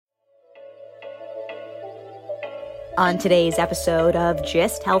On today's episode of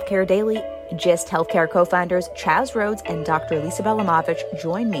GIST Healthcare Daily, GIST Healthcare co-founders Chas Rhodes and Dr. Lisa Belamovich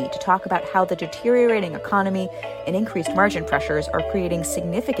join me to talk about how the deteriorating economy and increased margin pressures are creating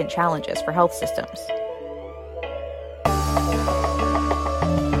significant challenges for health systems.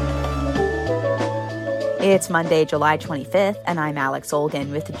 It's Monday, July 25th, and I'm Alex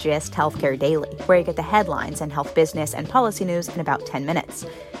Olgin with GIST Healthcare Daily, where you get the headlines and health business and policy news in about 10 minutes.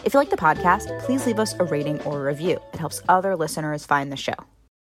 If you like the podcast, please leave us a rating or a review. It helps other listeners find the show.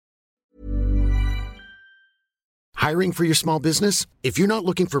 Hiring for your small business? If you're not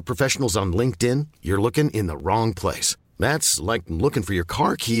looking for professionals on LinkedIn, you're looking in the wrong place. That's like looking for your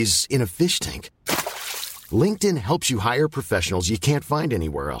car keys in a fish tank. LinkedIn helps you hire professionals you can't find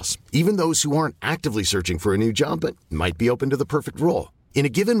anywhere else, even those who aren't actively searching for a new job but might be open to the perfect role. In a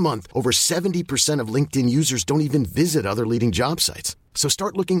given month, over 70% of LinkedIn users don't even visit other leading job sites. So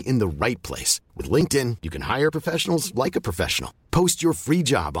start looking in the right place. With LinkedIn, you can hire professionals like a professional. Post your free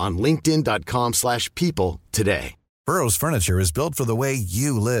job on linkedin.com/people today. Burrow's furniture is built for the way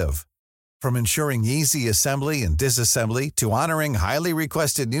you live. From ensuring easy assembly and disassembly to honoring highly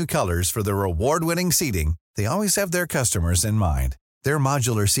requested new colors for their award-winning seating, they always have their customers in mind. Their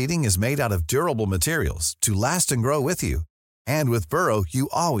modular seating is made out of durable materials to last and grow with you. And with Burrow, you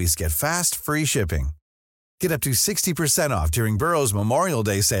always get fast, free shipping. Get up to 60% off during Burrow's Memorial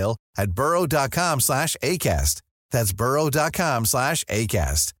Day sale at burrow.com/ACAST. That's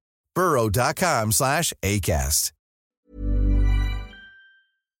burrow.com/ACAST. burrow.com/ACAST.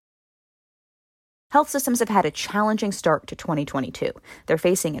 Health systems have had a challenging start to 2022. They're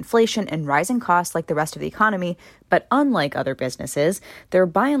facing inflation and rising costs like the rest of the economy, but unlike other businesses, they're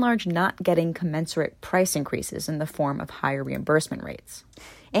by and large not getting commensurate price increases in the form of higher reimbursement rates.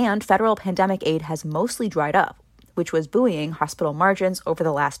 And federal pandemic aid has mostly dried up, which was buoying hospital margins over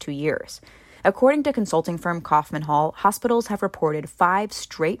the last 2 years. According to consulting firm Kaufman Hall, hospitals have reported 5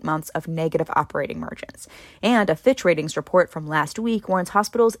 straight months of negative operating margins. And a Fitch Ratings report from last week warns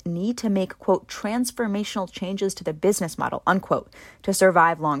hospitals need to make, quote, transformational changes to the business model, unquote, to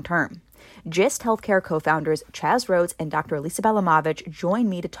survive long term. GIST Healthcare co-founders Chas Rhodes and Dr. Lisa Belamovich join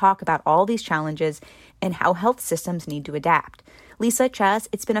me to talk about all these challenges and how health systems need to adapt. Lisa, Chas,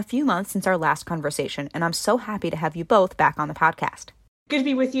 it's been a few months since our last conversation, and I'm so happy to have you both back on the podcast. Good to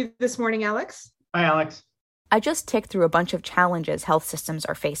be with you this morning, Alex. Hi, Alex. I just ticked through a bunch of challenges health systems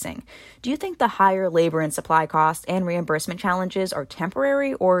are facing. Do you think the higher labor and supply costs and reimbursement challenges are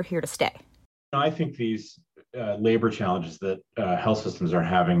temporary or here to stay? I think these labor challenges that health systems are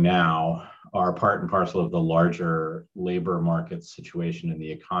having now are part and parcel of the larger labor market situation in the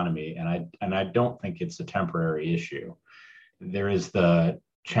economy, and I don't think it's a temporary issue. There is the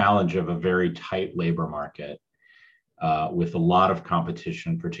challenge of a very tight labor market with a lot of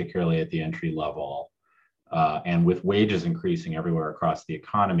competition, particularly at the entry level, and with wages increasing everywhere across the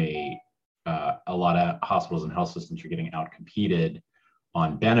economy. A lot of hospitals and health systems are getting outcompeted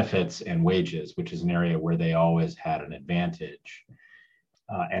on benefits and wages, which is an area where they always had an advantage.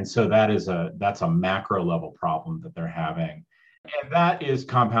 And so that's a macro level problem that they're having. And that is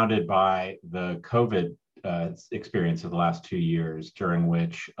compounded by the COVID experience of the last 2 years, during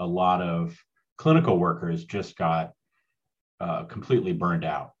which a lot of clinical workers just got completely burned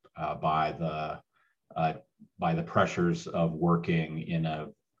out by the pressures of working in a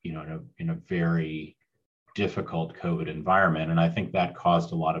very difficult COVID environment. And I think that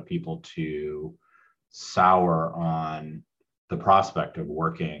caused a lot of people to sour on the prospect of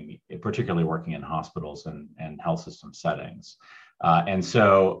working, particularly working in hospitals and health system settings. And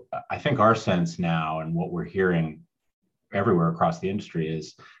so I think our sense now, and what we're hearing everywhere across the industry,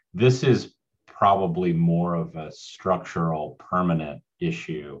 is this is probably more of a structural, permanent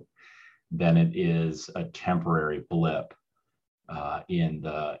issue than it is a temporary blip in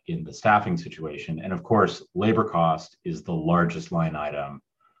the staffing situation. And of course, labor cost is the largest line item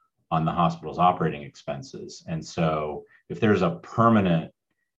on the hospital's operating expenses. And so if there's a permanent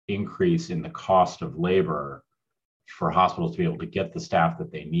increase in the cost of labor for hospitals to be able to get the staff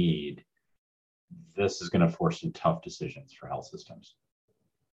that they need, this is going to force some tough decisions for health systems.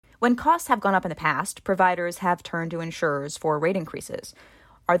 When costs have gone up in the past, providers have turned to insurers for rate increases.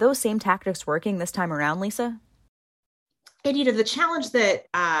 Are those same tactics working this time around, Lisa? And, the challenge that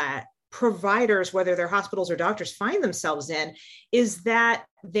providers, whether they're hospitals or doctors, find themselves in is that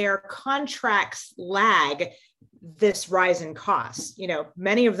their contracts lag this rise in costs.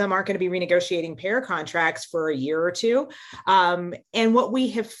 Many of them aren't going to be renegotiating payer contracts for a year or two. And what we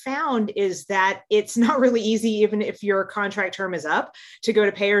have found is that it's not really easy, even if your contract term is up, to go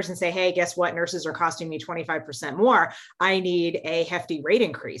to payers and say, hey, guess what? Nurses are costing me 25% more. I need a hefty rate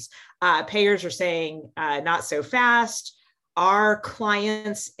increase. Payers are saying, not so fast. Our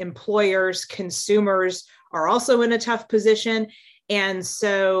clients, employers, consumers are also in a tough position. And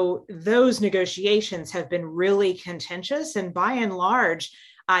so those negotiations have been really contentious. And by and large,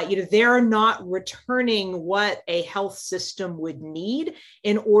 they're not returning what a health system would need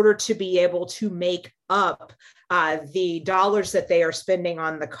in order to be able to make up the dollars that they are spending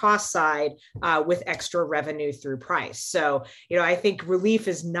on the cost side with extra revenue through price. So, I think relief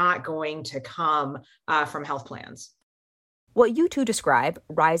is not going to come from health plans. What you two describe,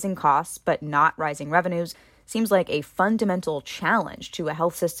 rising costs but not rising revenues, seems like a fundamental challenge to a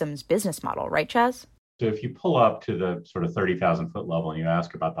health system's business model, right, Chaz? So if you pull up to the sort of 30,000 foot level and you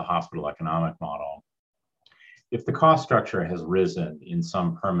ask about the hospital economic model, if the cost structure has risen in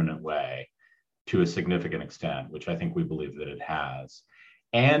some permanent way to a significant extent, which I think we believe that it has,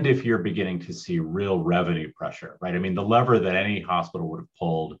 and if you're beginning to see real revenue pressure, right? I mean, the lever that any hospital would have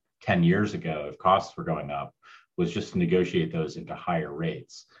pulled 10 years ago if costs were going up was just to negotiate those into higher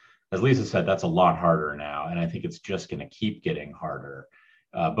rates. As Lisa said, that's a lot harder now, and I think it's just going to keep getting harder,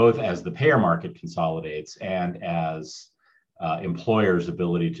 both as the payer market consolidates and as employers'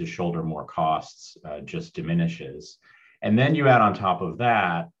 ability to shoulder more costs just diminishes. And then you add on top of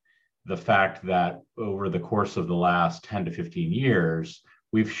that the fact that over the course of the last 10 to 15 years,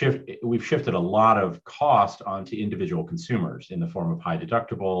 we've shifted a lot of cost onto individual consumers in the form of high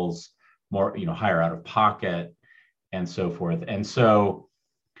deductibles, more higher out of pocket, and so forth. And so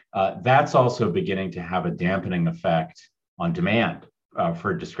that's also beginning to have a dampening effect on demand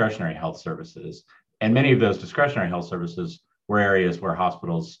for discretionary health services. And many of those discretionary health services were areas where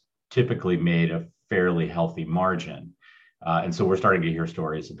hospitals typically made a fairly healthy margin. And so we're starting to hear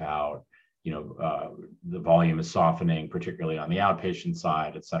stories about, the volume is softening, particularly on the outpatient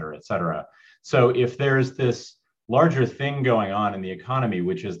side, et cetera, et cetera. So if there's this larger thing going on in the economy,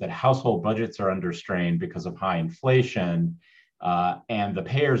 which is that household budgets are under strain because of high inflation, and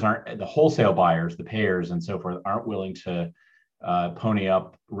the wholesale buyers, the payers and so forth, aren't willing to pony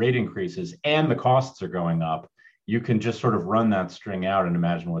up rate increases, and the costs are going up, you can just sort of run that string out and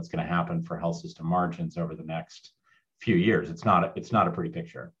imagine what's going to happen for health system margins over the next few years. It's not a pretty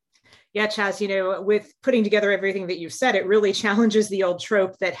picture. Yeah, Chaz, with putting together everything that you've said, it really challenges the old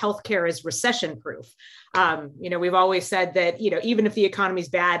trope that healthcare is recession proof. We've always said that, even if the economy's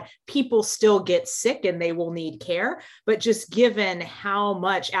bad, people still get sick and they will need care. But just given how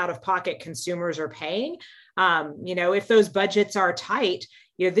much out of pocket consumers are paying, if those budgets are tight,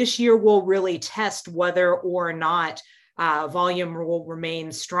 this year will really test whether or not volume will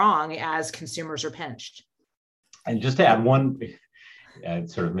remain strong as consumers are pinched. And just to add one,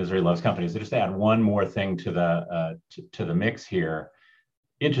 sort of misery loves company, so just to add one more thing to the mix here,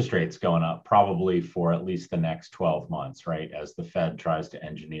 interest rates going up probably for at least the next 12 months, right? As the Fed tries to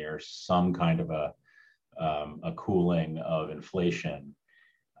engineer some kind of a cooling of inflation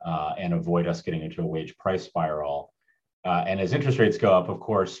and avoid us getting into a wage price spiral. And as interest rates go up, of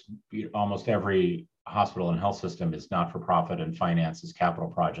course, almost every hospital and health system is not for profit and finances capital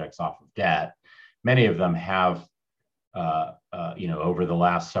projects off of debt. Many of them have, over the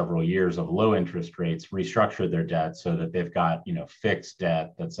last several years of low interest rates, restructured their debt so that they've got, fixed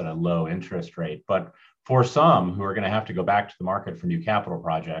debt that's at a low interest rate. But for some who are going to have to go back to the market for new capital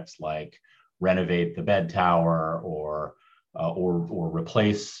projects, like renovate the bed tower or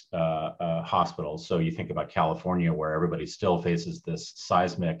replace hospitals. So you think about California, where everybody still faces this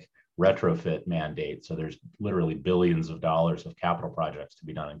seismic retrofit mandate. So there's literally billions of dollars of capital projects to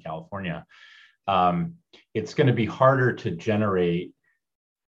be done in California. It's going to be harder to generate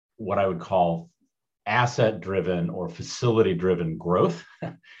what I would call asset-driven or facility-driven growth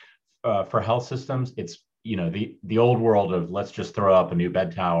for health systems. It's, the old world of let's just throw up a new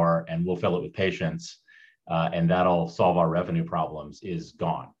bed tower and we'll fill it with patients and that'll solve our revenue problems is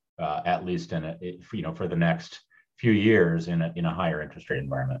gone, at least for the next few years in a higher interest rate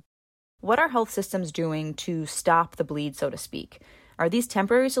environment. What are health systems doing to stop the bleed, so to speak? Are these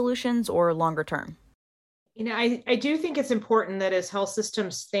temporary solutions or longer term? I do think it's important that as health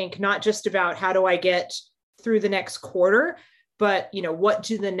systems think not just about how do I get through the next quarter, but, what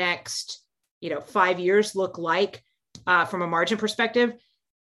do the next, 5 years look like from a margin perspective?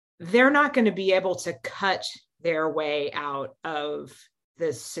 They're not going to be able to cut their way out of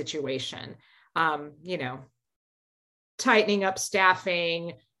this situation. Tightening up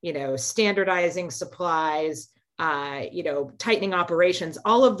staffing, standardizing supplies, tightening operations,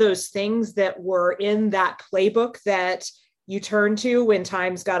 all of those things that were in that playbook that you turn to when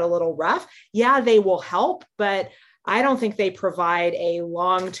times got a little rough. Yeah, they will help, but I don't think they provide a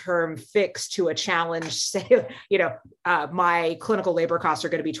long-term fix to a challenge. Say, my clinical labor costs are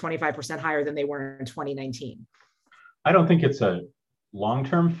going to be 25% higher than they were in 2019. I don't think it's a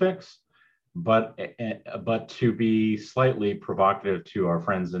long-term fix, but to be slightly provocative to our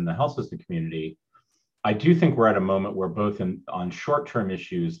friends in the health system community, I do think we're at a moment where both on short-term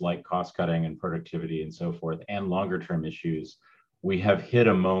issues like cost cutting and productivity and so forth, and longer-term issues, we have hit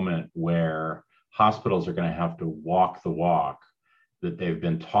a moment where hospitals are going to have to walk the walk that they've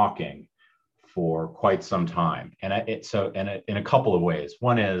been talking for quite some time. And in a couple of ways.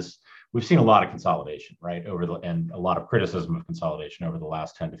 One is we've seen a lot of consolidation, right, and a lot of criticism of consolidation over the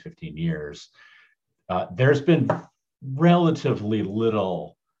last 10 to 15 years. There's been relatively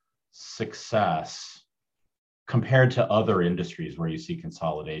little success compared to other industries where you see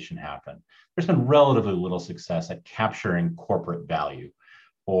consolidation happen. There's been relatively little success at capturing corporate value,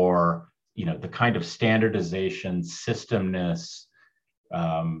 or the kind of standardization, systemness,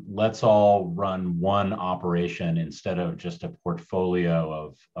 let's all run one operation instead of just a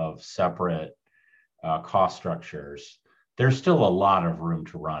portfolio of separate cost structures. There's still a lot of room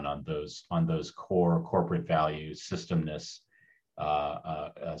to run on those core corporate values, systemness,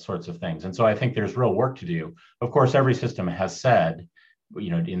 sorts of things. And so I think there's real work to do. Of course, every system has said,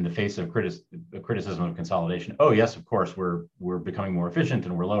 in the face of criticism of consolidation, oh yes, of course, we're becoming more efficient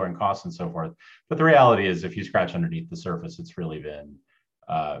and we're lowering costs and so forth. But the reality is, if you scratch underneath the surface, it's really been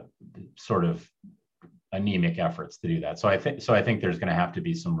sort of anemic efforts to do that. So I think there's going to have to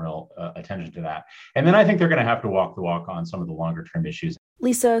be some real attention to that. And then I think they're going to have to walk the walk on some of the longer term issues.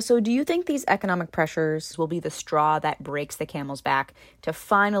 Lisa, so do you think these economic pressures will be the straw that breaks the camel's back to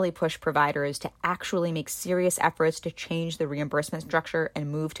finally push providers to actually make serious efforts to change the reimbursement structure and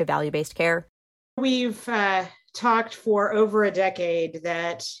move to value-based care? We've talked for over a decade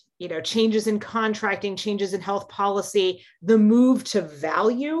that, changes in contracting, changes in health policy, the move to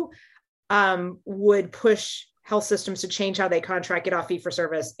value would push health systems to change how they contract, get off fee for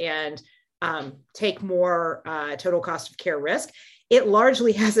service, and take more total cost of care risk. It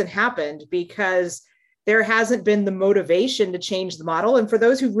largely hasn't happened because there hasn't been the motivation to change the model. And for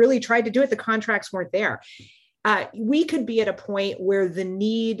those who really tried to do it, the contracts weren't there. We could be at a point where the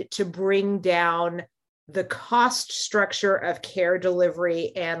need to bring down the cost structure of care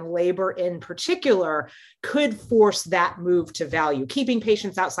delivery and labor in particular could force that move to value, keeping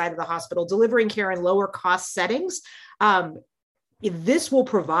patients outside of the hospital, delivering care in lower cost settings. This will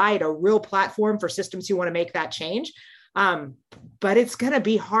provide a real platform for systems who want to make that change. But it's going to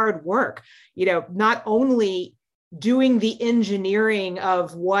be hard work, not only doing the engineering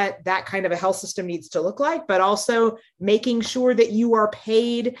of what that kind of a health system needs to look like, but also making sure that you are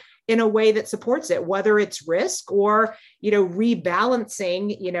paid in a way that supports it, whether it's risk or,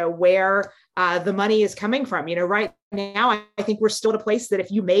 rebalancing, where the money is coming from. Right now, I think we're still at a place that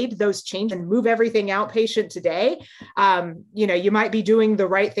if you made those changes and move everything outpatient today, you might be doing the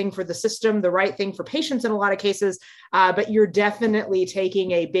right thing for the system, the right thing for patients in a lot of cases, but you're definitely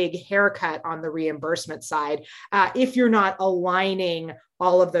taking a big haircut on the reimbursement side if you're not aligning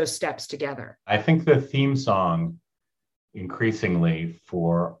all of those steps together. I think the theme song increasingly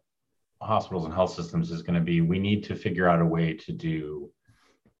for hospitals and health systems is going to be, we need to figure out a way to do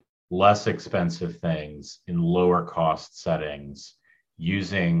less expensive things in lower cost settings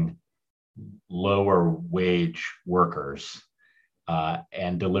using lower wage workers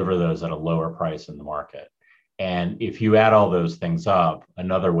and deliver those at a lower price in the market. And if you add all those things up,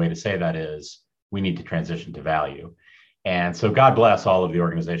 another way to say that is we need to transition to value. And so God bless all of the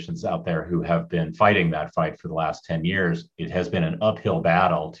organizations out there who have been fighting that fight for the last 10 years. It has been an uphill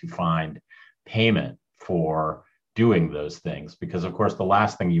battle to find payment for doing those things, because of course, the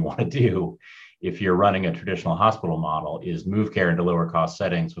last thing you want to do if you're running a traditional hospital model is move care into lower cost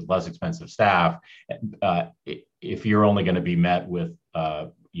settings with less expensive staff. If you're only going to be met with,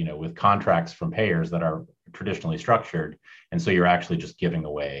 with contracts from payers that are traditionally structured. And so you're actually just giving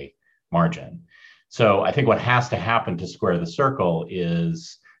away margin. So I think what has to happen to square the circle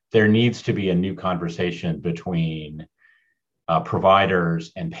is there needs to be a new conversation between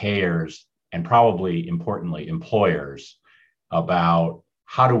providers and payers, and probably importantly, employers, about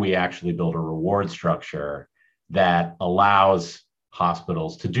how do we actually build a reward structure that allows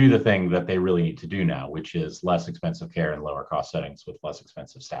hospitals to do the thing that they really need to do now, which is less expensive care in lower cost settings with less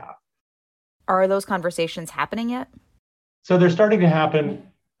expensive staff. Are those conversations happening yet? So they're starting to happen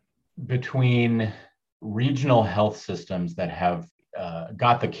between regional health systems that have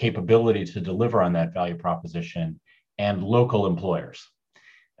got the capability to deliver on that value proposition, and local employers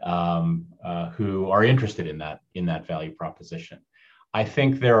who are interested in that value proposition. I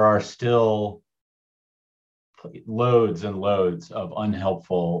think there are still loads and loads of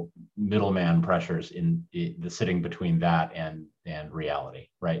unhelpful middleman pressures in the sitting between that and reality,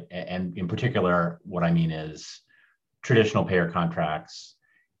 right? And in particular, what I mean is traditional payer contracts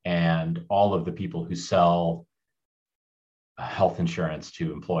and all of the people who sell health insurance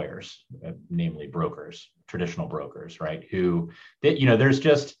to employers, namely brokers, traditional brokers, right? There's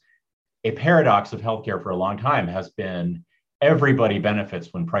just a paradox of healthcare for a long time has been everybody benefits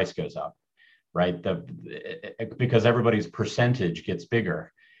when price goes up, right? Because everybody's percentage gets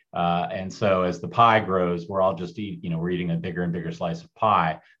bigger. And so as the pie grows, we're all just we're eating a bigger and bigger slice of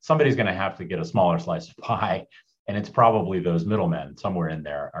pie. Somebody's going to have to get a smaller slice of pie. And it's probably those middlemen somewhere in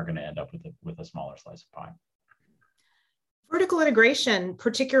there are going to end up with a smaller slice of pie. Vertical integration,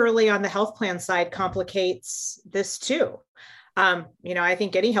 particularly on the health plan side, complicates this too. I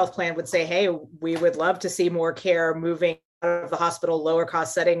think any health plan would say, hey, we would love to see more care moving out of the hospital, lower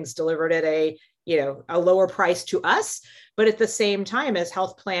cost settings delivered at a lower price to us. But at the same time, as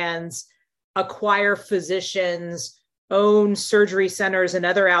health plans acquire physicians, own surgery centers and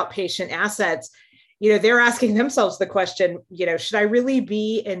other outpatient assets, they're asking themselves the question, should I really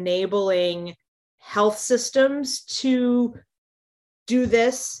be enabling health systems to do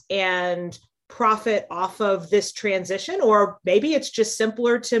this and profit off of this transition? Or maybe it's just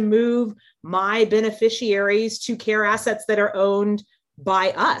simpler to move my beneficiaries to care assets that are owned by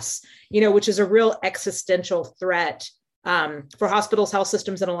us, which is a real existential threat for hospitals, health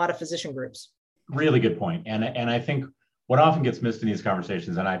systems, and a lot of physician groups. Really good point. And I think what often gets missed in these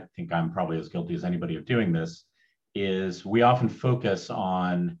conversations, and I think I'm probably as guilty as anybody of doing this, is we often focus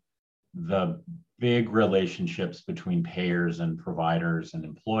on the big relationships between payers and providers and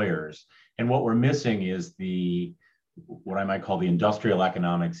employers. And what we're missing is what I might call the industrial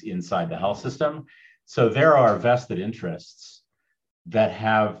economics inside the health system. So there are vested interests that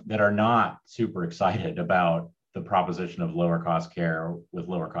are not super excited about the proposition of lower cost care with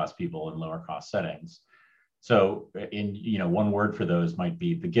lower cost people in lower cost settings. So one word for those might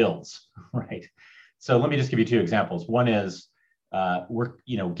be the guilds, right? So let me just give you two examples. One is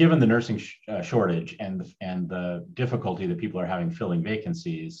given the nursing shortage and the difficulty that people are having filling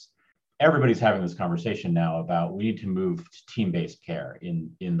vacancies, everybody's having this conversation now about we need to move to team-based care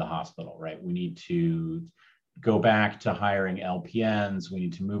in the hospital, right? We need to go back to hiring LPNs. We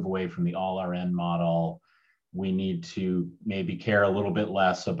need to move away from the all RN model. We need to maybe care a little bit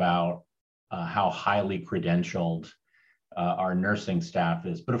less about how highly credentialed our nursing staff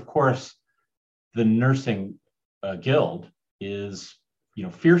is. But of course, the nursing guild is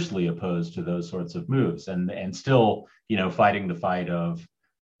fiercely opposed to those sorts of moves and still fighting the fight of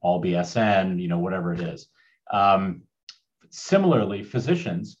all BSN, whatever it is. Similarly,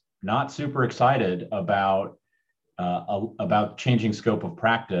 physicians not super excited about changing scope of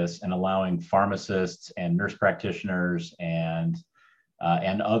practice and allowing pharmacists and nurse practitioners and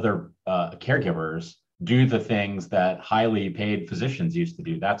other caregivers do the things that highly paid physicians used to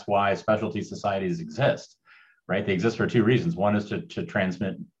do. That's why specialty societies exist, right? They exist for two reasons. One is to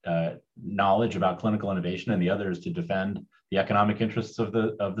transmit knowledge about clinical innovation, and the other is to defend the economic interests of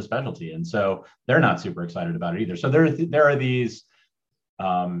the specialty. And so they're not super excited about it either. So there are these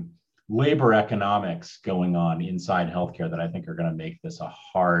labor economics going on inside healthcare that I think are going to make this a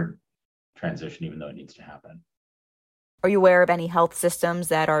hard transition, even though it needs to happen. Are you aware of any health systems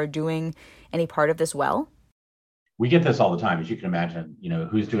that are doing any part of this well? We get this all the time, as you can imagine,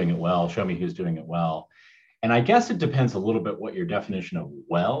 who's doing it well, show me who's doing it well. And I guess it depends a little bit what your definition of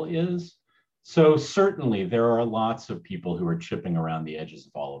well is. So certainly there are lots of people who are chipping around the edges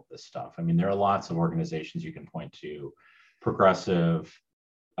of all of this stuff. I mean, there are lots of organizations you can point to, progressive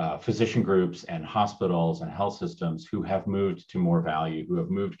physician groups and hospitals and health systems who have moved to more value, who have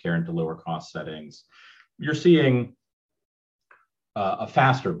moved care into lower cost settings. You're seeing a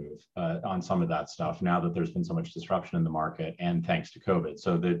faster move on some of that stuff now that there's been so much disruption in the market and thanks to COVID.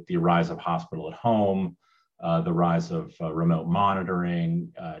 So the rise of hospital at home, the rise of remote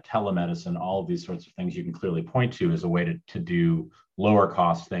monitoring, telemedicine, all of these sorts of things you can clearly point to as a way to do lower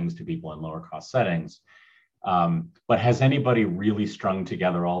cost things to people in lower cost settings. But has anybody really strung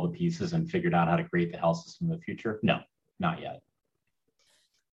together all the pieces and figured out how to create the health system of the future? No, not yet.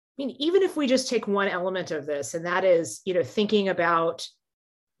 I mean, even if we just take one element of this, and that is, thinking about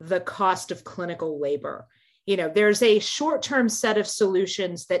the cost of clinical labor, there's a short-term set of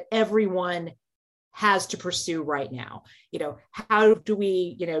solutions that everyone has to pursue right now. How do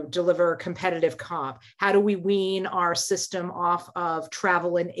we, deliver competitive comp? How do we wean our system off of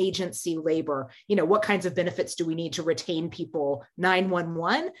travel and agency labor? What kinds of benefits do we need to retain people?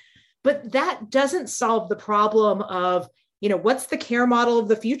 911. But that doesn't solve the problem of, what's the care model of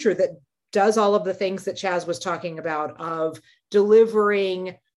the future that does all of the things that Chas was talking about, of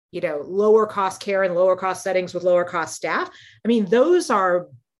delivering, lower cost care and lower cost settings with lower cost staff. I mean, those are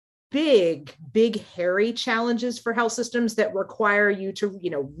big, hairy challenges for health systems that require you to,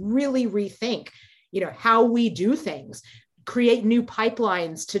 really rethink, how we do things, create new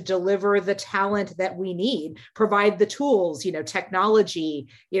pipelines to deliver the talent that we need, provide the tools, technology,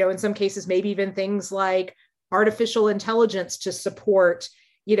 in some cases, maybe even things like artificial intelligence to support,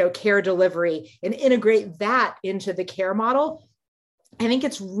 care delivery and integrate that into the care model. I think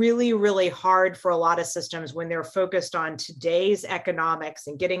it's really, really hard for a lot of systems when they're focused on today's economics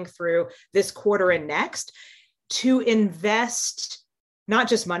and getting through this quarter and next to invest not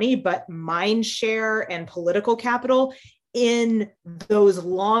just money, but mind share and political capital in those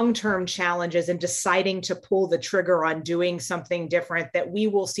long-term challenges and deciding to pull the trigger on doing something different that we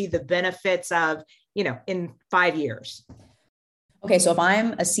will see the benefits of, in 5 years. Okay, so if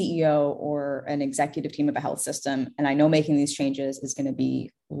I'm a CEO or an executive team of a health system, and I know making these changes is going to be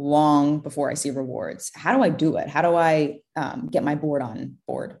long before I see rewards, how do I do it? How do I get my board on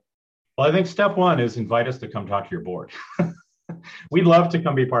board? Well, I think step one is invite us to come talk to your board. We'd love to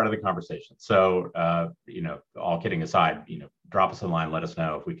come be part of the conversation. So, all kidding aside, drop us a line, let us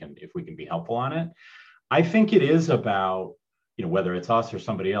know if we can be helpful on it. I think it is about, whether it's us or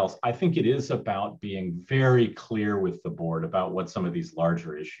somebody else, I think it is about being very clear with the board about what some of these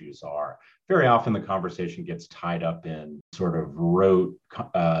larger issues are. Very often the conversation gets tied up in sort of rote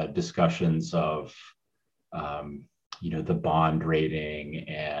discussions of, the bond rating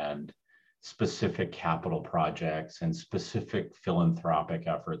and specific capital projects and specific philanthropic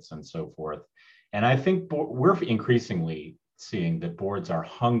efforts and so forth. And I think we're increasingly seeing that boards are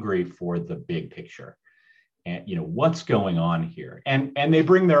hungry for the big picture. And what's going on here, and they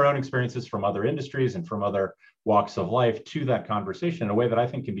bring their own experiences from other industries and from other walks of life to that conversation in a way that I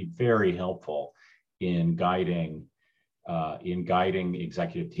think can be very helpful in guiding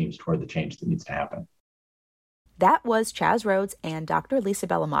executive teams toward the change that needs to happen. That was Chas Rhodes and Dr. Lisa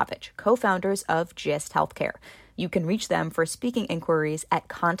Belamovich, co-founders of GIST Healthcare. You can reach them for speaking inquiries at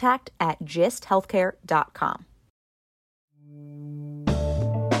contact@gisthealthcare.com.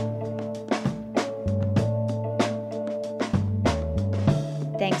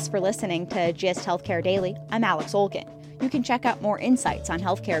 Thanks for listening to GIST Healthcare Daily. I'm Alex Olkin. You can check out more insights on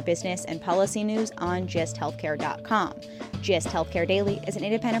healthcare business and policy news on gisthealthcare.com. GIST Healthcare Daily is an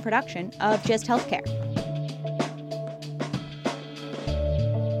independent production of GIST Healthcare.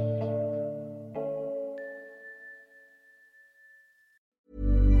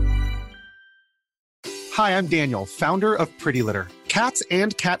 Hi, I'm Daniel, founder of Pretty Litter. Cats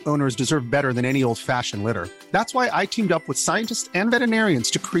and cat owners deserve better than any old-fashioned litter. That's why I teamed up with scientists and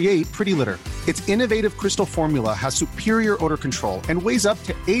veterinarians to create Pretty Litter. Its innovative crystal formula has superior odor control and weighs up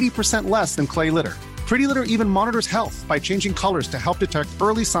to 80% less than clay litter. Pretty Litter even monitors health by changing colors to help detect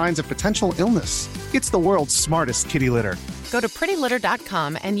early signs of potential illness. It's the world's smartest kitty litter. Go to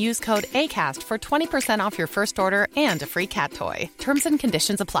prettylitter.com and use code ACAST for 20% off your first order and a free cat toy. Terms and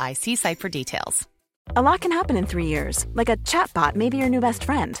conditions apply. See site for details. A lot can happen in 3 years, like a chatbot may be your new best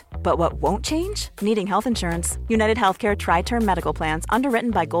friend. But what won't change? Needing health insurance. United Healthcare Tri-Term Medical Plans,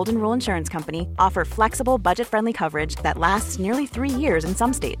 underwritten by Golden Rule Insurance Company, offer flexible, budget-friendly coverage that lasts nearly 3 years in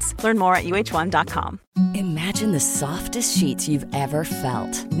some states. Learn more at uh1.com. Imagine the softest sheets you've ever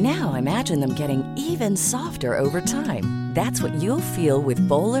felt. Now imagine them getting even softer over time. That's what you'll feel with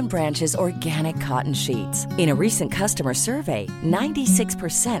Boll & Branch's organic cotton sheets. In a recent customer survey,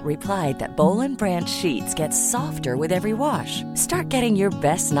 96% replied that Boll & Branch sheets get softer with every wash. Start getting your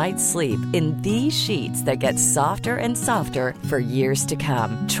best night's sleep in these sheets that get softer and softer for years to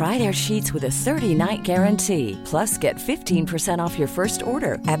come. Try their sheets with a 30-night guarantee. Plus, get 15% off your first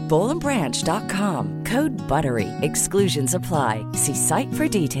order at bollandbranch.com. Code BUTTERY. Exclusions apply. See site for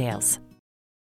details.